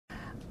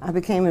I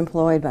became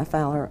employed by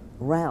Fowler,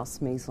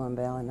 Rouse, Measle &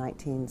 Bell in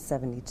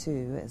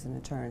 1972 as an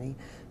attorney.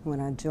 When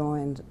I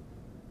joined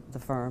the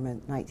firm in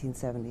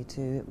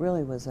 1972, it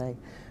really was a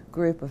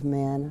group of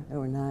men. There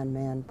were 9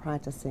 men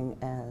practicing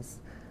as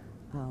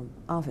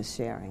office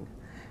sharing.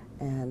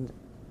 And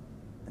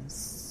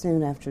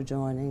soon after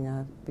joining,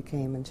 I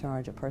became in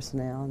charge of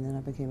personnel, and then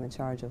I became in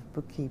charge of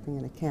bookkeeping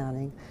and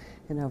accounting.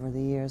 And over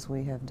the years,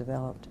 we have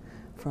developed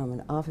from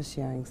an office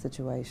sharing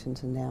situation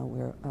to now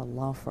we're a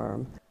law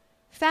firm.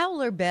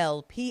 Fowler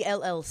Bell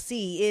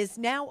PLLC is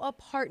now a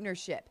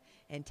partnership,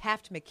 and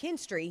Taft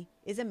McKinstry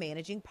is a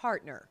managing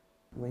partner.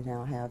 We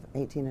now have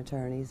 18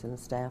 attorneys and a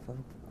staff of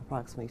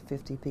approximately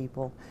 50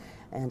 people,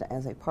 and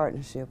as a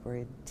partnership, we're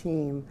a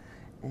team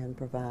and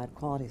provide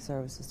quality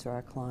services to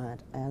our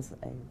client as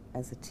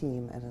a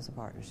team and as a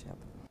partnership.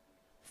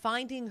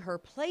 Finding her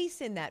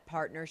place in that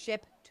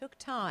partnership took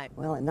time.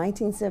 Well, in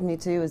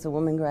 1972, as a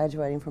woman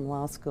graduating from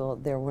law school,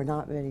 there were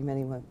not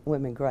many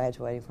women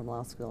graduating from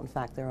law school. In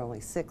fact, there were only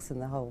 6 in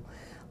the whole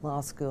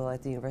law school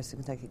at the University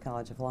of Kentucky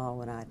College of Law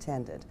when I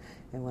attended.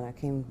 And when I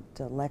came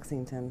to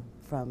Lexington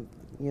from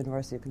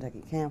University of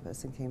Kentucky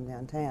campus and came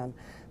downtown,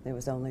 there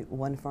was only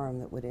one firm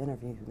that would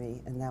interview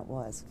me, and that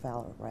was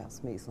Fowler,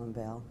 Rouse, Measle &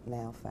 Bell,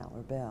 now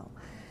Fowler Bell.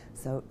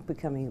 So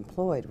becoming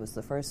employed was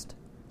the first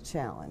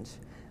challenge.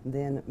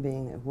 Then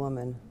being a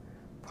woman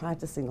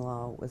practicing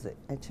law was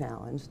a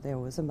challenge. There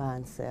was a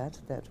mindset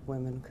that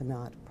women could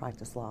not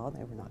practice law.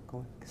 They were not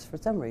going, for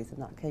some reason,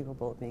 not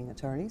capable of being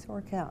attorneys or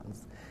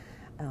accountants.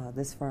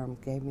 This firm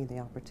gave me the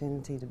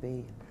opportunity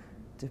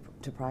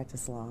to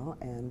practice law,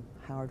 and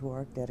hard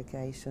work,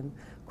 dedication,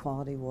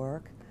 quality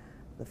work.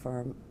 The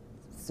firm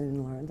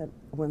soon learned that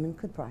women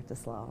could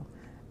practice law,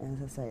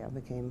 and as I say, I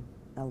became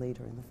a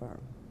leader in the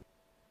firm.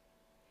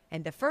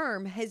 And the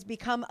firm has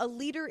become a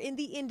leader in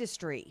the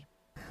industry.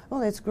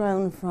 Well, it's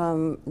grown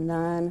from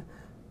 9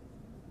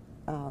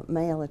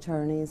 male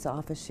attorneys,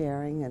 office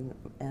sharing,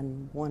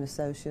 and 1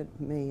 associate,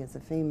 me as a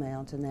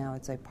female, to now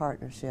it's a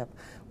partnership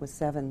with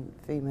 7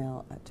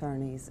 female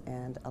attorneys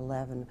and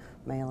 11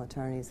 male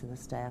attorneys and a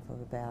staff of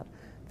about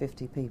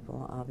 50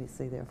 people.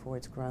 Obviously, therefore,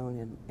 it's grown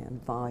in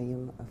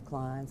volume of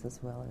clients as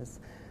well as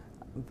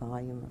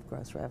volume of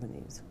gross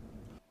revenues.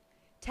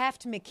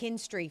 Taft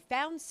McKinstry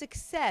found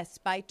success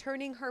by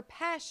turning her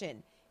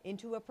passion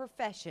into a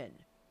profession.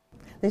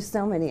 There's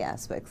so many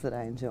aspects that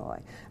I enjoy.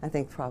 I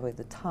think probably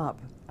the top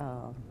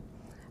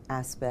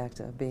aspect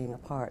of being a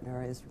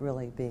partner is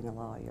really being a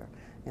lawyer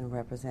and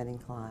representing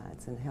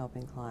clients and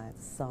helping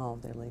clients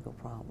solve their legal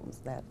problems.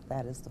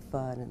 That is the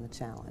fun and the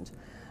challenge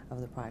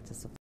of the practice of